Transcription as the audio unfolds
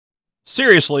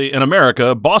Seriously, in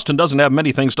America, Boston doesn't have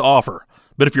many things to offer,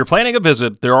 but if you're planning a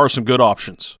visit, there are some good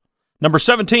options. Number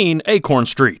 17, Acorn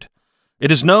Street. It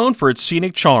is known for its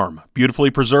scenic charm, beautifully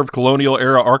preserved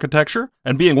colonial-era architecture,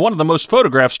 and being one of the most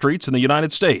photographed streets in the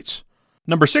United States.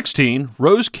 Number 16,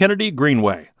 Rose Kennedy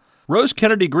Greenway. Rose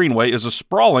Kennedy Greenway is a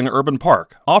sprawling urban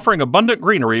park, offering abundant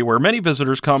greenery where many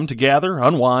visitors come to gather,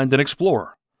 unwind, and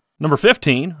explore. Number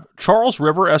 15, Charles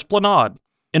River Esplanade.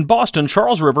 In Boston,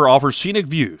 Charles River offers scenic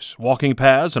views, walking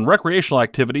paths, and recreational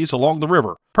activities along the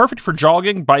river, perfect for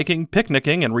jogging, biking,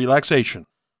 picnicking, and relaxation.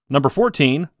 Number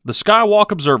 14, the Skywalk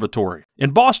Observatory.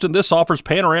 In Boston, this offers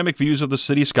panoramic views of the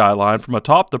city skyline from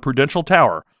atop the Prudential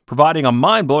Tower, providing a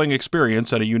mind-blowing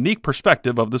experience and a unique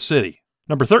perspective of the city.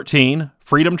 Number 13,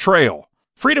 Freedom Trail.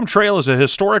 Freedom Trail is a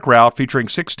historic route featuring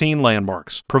 16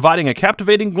 landmarks, providing a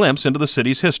captivating glimpse into the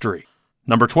city's history.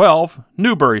 Number 12,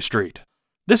 Newbury Street.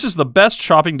 This is the best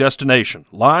shopping destination,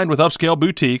 lined with upscale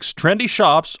boutiques, trendy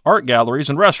shops, art galleries,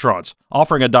 and restaurants,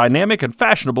 offering a dynamic and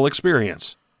fashionable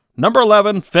experience. Number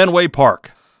 11, Fenway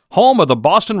Park. Home of the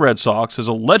Boston Red Sox is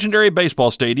a legendary baseball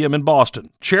stadium in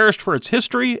Boston, cherished for its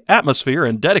history, atmosphere,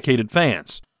 and dedicated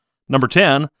fans. Number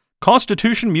 10,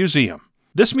 Constitution Museum.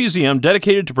 This museum,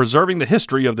 dedicated to preserving the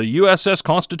history of the USS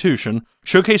Constitution,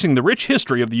 showcasing the rich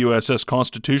history of the USS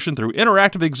Constitution through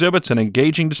interactive exhibits and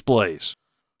engaging displays.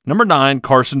 Number 9,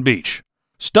 Carson Beach.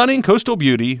 Stunning coastal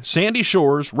beauty, sandy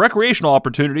shores, recreational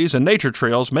opportunities, and nature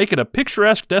trails make it a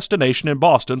picturesque destination in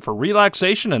Boston for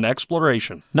relaxation and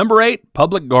exploration. Number 8,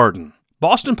 Public Garden.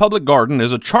 Boston Public Garden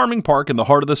is a charming park in the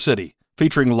heart of the city,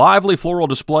 featuring lively floral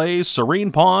displays,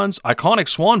 serene ponds, iconic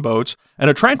swan boats,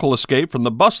 and a tranquil escape from the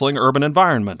bustling urban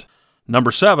environment. Number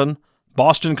 7,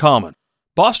 Boston Common.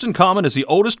 Boston Common is the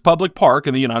oldest public park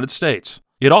in the United States.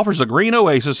 It offers a green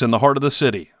oasis in the heart of the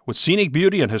city, with scenic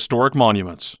beauty and historic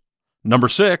monuments. Number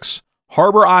 6,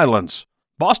 Harbor Islands.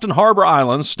 Boston Harbor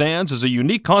Islands stands as a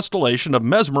unique constellation of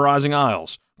mesmerizing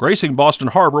isles, gracing Boston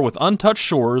Harbor with untouched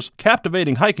shores,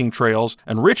 captivating hiking trails,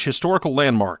 and rich historical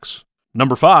landmarks.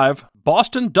 Number 5,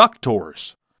 Boston Duck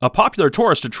Tours. A popular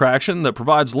tourist attraction that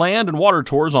provides land and water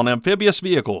tours on amphibious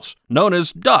vehicles, known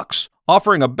as ducks,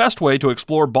 offering a best way to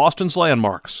explore Boston's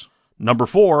landmarks. Number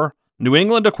 4, New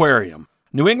England Aquarium.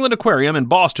 New England Aquarium in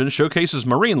Boston showcases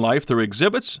marine life through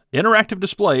exhibits, interactive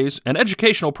displays, and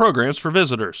educational programs for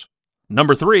visitors.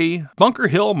 Number 3, Bunker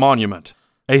Hill Monument.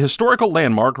 A historical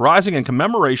landmark rising in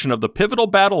commemoration of the pivotal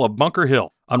Battle of Bunker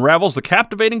Hill, unravels the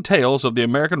captivating tales of the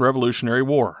American Revolutionary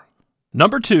War.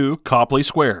 Number 2, Copley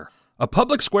Square. A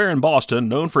public square in Boston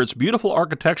known for its beautiful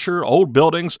architecture, old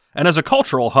buildings, and as a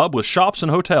cultural hub with shops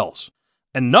and hotels.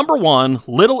 And number 1,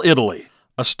 Little Italy.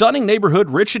 A stunning neighborhood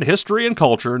rich in history and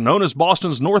culture known as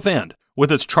Boston's North End,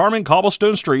 with its charming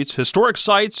cobblestone streets, historic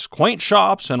sites, quaint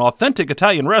shops, and authentic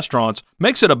Italian restaurants,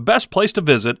 makes it a best place to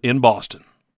visit in Boston.